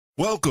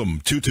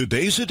Welcome to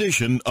today's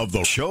edition of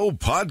the show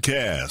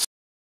podcast.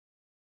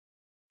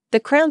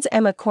 The Crown's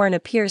Emma Corrin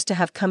appears to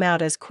have come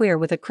out as queer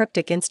with a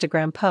cryptic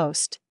Instagram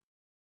post.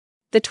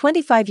 The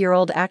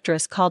 25-year-old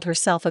actress called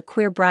herself a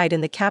queer bride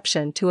in the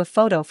caption to a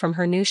photo from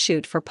her new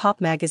shoot for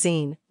Pop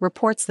magazine,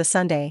 reports The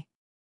Sunday.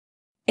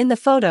 In the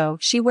photo,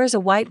 she wears a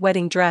white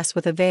wedding dress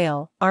with a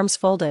veil, arms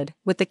folded,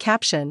 with the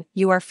caption,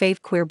 "You are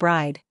fave queer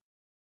bride."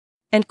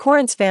 And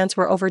Corrin's fans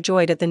were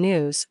overjoyed at the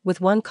news,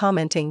 with one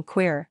commenting,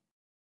 "Queer.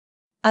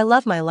 I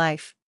love my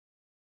life."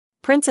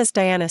 Princess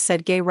Diana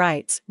said gay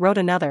rights, wrote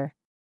another.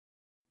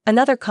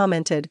 Another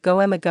commented, "Go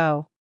Emma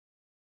go."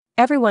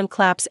 Everyone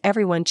claps,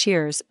 everyone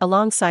cheers,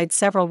 alongside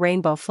several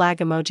rainbow flag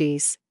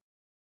emojis.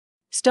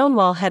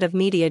 Stonewall head of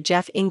media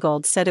Jeff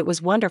Ingold said it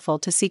was wonderful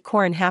to see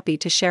Corrin happy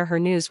to share her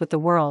news with the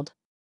world.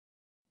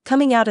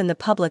 "Coming out in the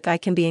public eye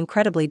can be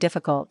incredibly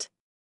difficult.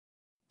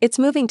 It's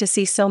moving to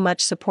see so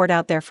much support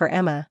out there for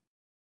Emma.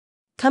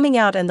 Coming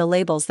out and the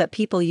labels that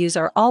people use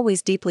are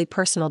always deeply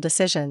personal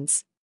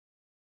decisions.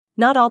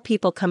 Not all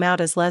people come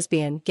out as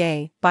lesbian,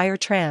 gay, bi or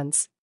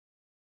trans.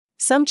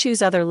 Some choose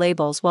other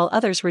labels while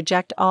others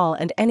reject all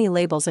and any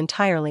labels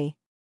entirely.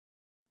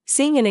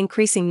 Seeing an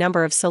increasing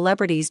number of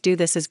celebrities do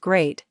this is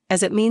great,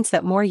 as it means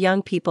that more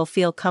young people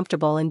feel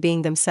comfortable in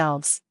being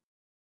themselves."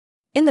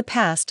 In the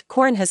past,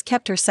 Corrin has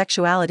kept her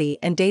sexuality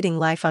and dating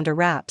life under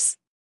wraps.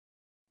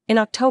 In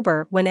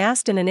October, when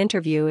asked in an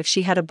interview if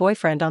she had a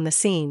boyfriend on the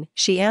scene,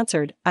 she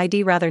answered, "I'd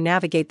rather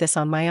navigate this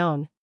on my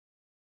own.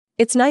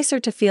 It's nicer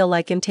to feel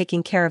like I'm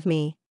taking care of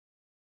me."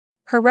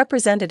 Her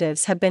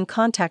representatives have been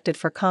contacted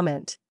for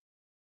comment.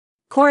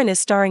 Corrin is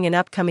starring in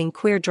upcoming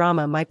queer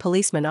drama My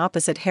Policeman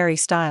opposite Harry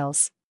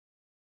Styles.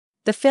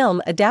 The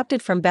film,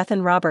 adapted from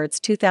Bethan Roberts'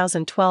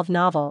 2012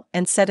 novel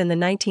and set in the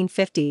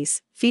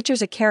 1950s,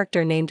 features a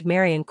character named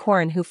Marion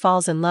Corrin who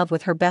falls in love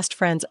with her best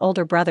friend's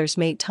older brother's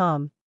mate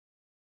Tom.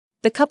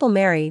 The couple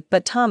marry,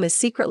 but Tom is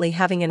secretly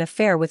having an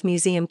affair with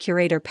museum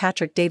curator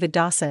Patrick David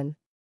Dawson.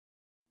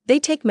 They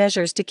take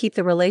measures to keep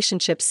the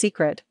relationship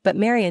secret, but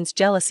Marion's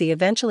jealousy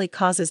eventually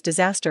causes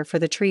disaster for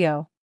the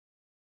trio.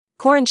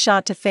 Corrin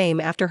shot to fame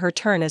after her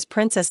turn as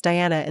Princess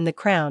Diana in The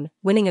Crown,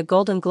 winning a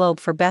Golden Globe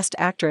for Best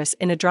Actress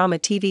in a Drama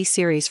TV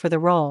series for the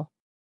role.